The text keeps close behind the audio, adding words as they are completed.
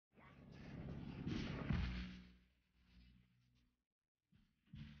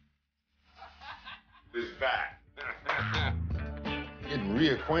back. Getting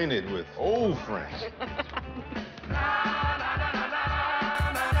reacquainted with old friends.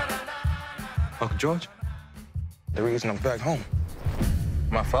 Uncle George, the reason I'm back home,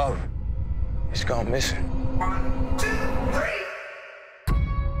 my father, he's gone missing. 1, 2, 3.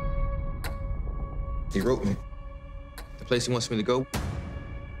 He wrote me. The place he wants me to go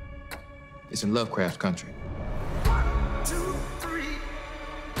is in Lovecraft Country. 1, 2, 3.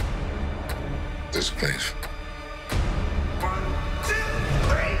 This place 1, 2,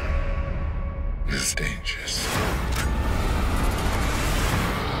 3. is dangerous.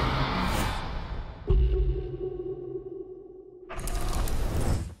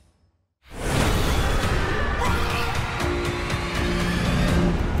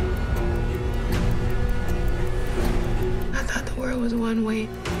 I thought the world was one way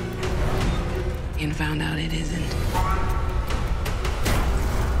and found out it isn't.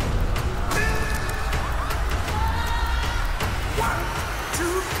 1, 2,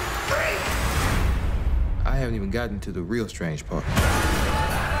 3. I haven't even gotten to the real strange part.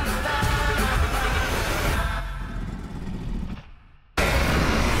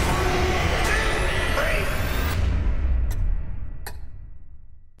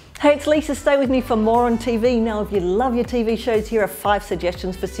 Hey, it's Lisa. Stay with me for more on TV. Now, if you love your TV shows, here are 5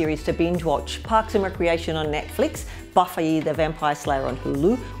 suggestions for series to binge watch. Parks and Recreation on Netflix, Buffy the Vampire Slayer on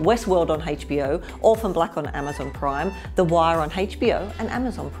Hulu, Westworld on HBO, Orphan Black on Amazon Prime, The Wire on HBO and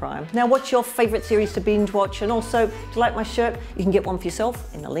Amazon Prime. Now, what's your favourite series to binge watch? And also, if you like my shirt, you can get one for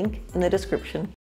yourself in the link in the description.